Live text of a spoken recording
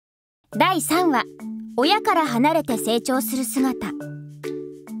第3話、親から離れて成長する姿。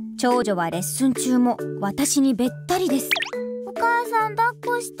長女はレッスン中も私にべったりです。お母さん抱っ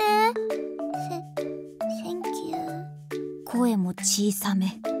こして。センキュー。声も小さ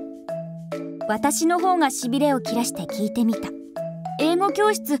め。私の方がしびれを切らして聞いてみた。英語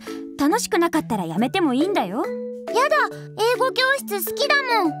教室楽しくなかったらやめてもいいんだよ。やだ、英語教室好きだ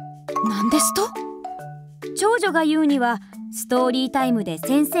もん。なんですと？長女が言うにはストーリータイムで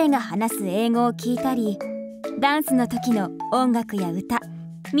先生が話す英語を聞いたり、ダンスの時の音楽や歌、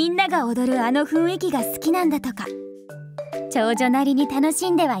みんなが踊るあの雰囲気が好きなんだとか。長女なりに楽し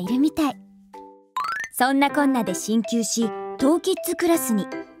んではいるみたい。そんなこんなで進級し、トーキッズクラスに。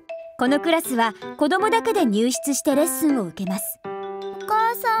このクラスは子供だけで入室してレッスンを受けます。お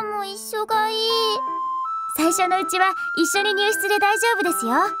母さんも一緒がいい。最初のうちは一緒に入室で大丈夫です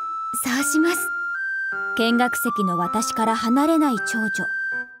よ。そうします。見学席の私から離れない長女。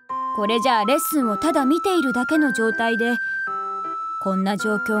これじゃあレッスンをただ見ているだけの状態で、こんな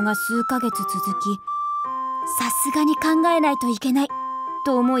状況が数ヶ月続き、さすがに考えないといけない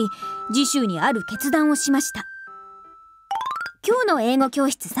と思い、次週にある決断をしました。今日の英語教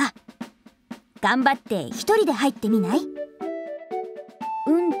室さ、頑張って一人で入ってみない？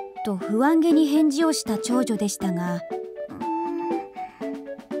と不安げに返事をした長女でしたが、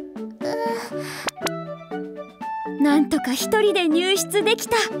なんとか一人で入室でき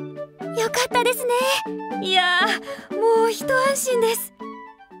た。よかったですね。いやー、もう一安心です。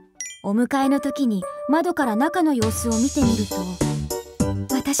お迎えの時に窓から中の様子を見てみる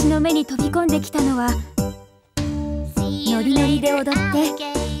と、私の目に飛び込んできたのは、ノリノリで踊って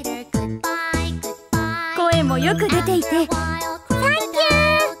声もよく出ていて、サンキ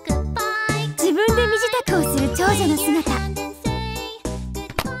ュー、自分で身支度をする長女の姿。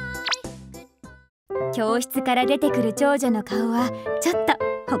教室から出てくる長女の顔はちょっ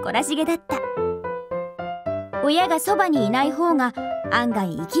と誇らしげだった。親がそばにいない方が案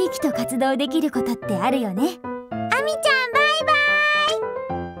外生き生きと活動できることってあるよね。あみちゃん、バイ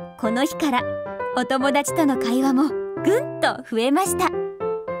バイ。この日からお友達との会話もぐんと増えました。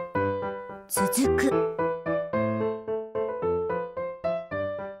続く。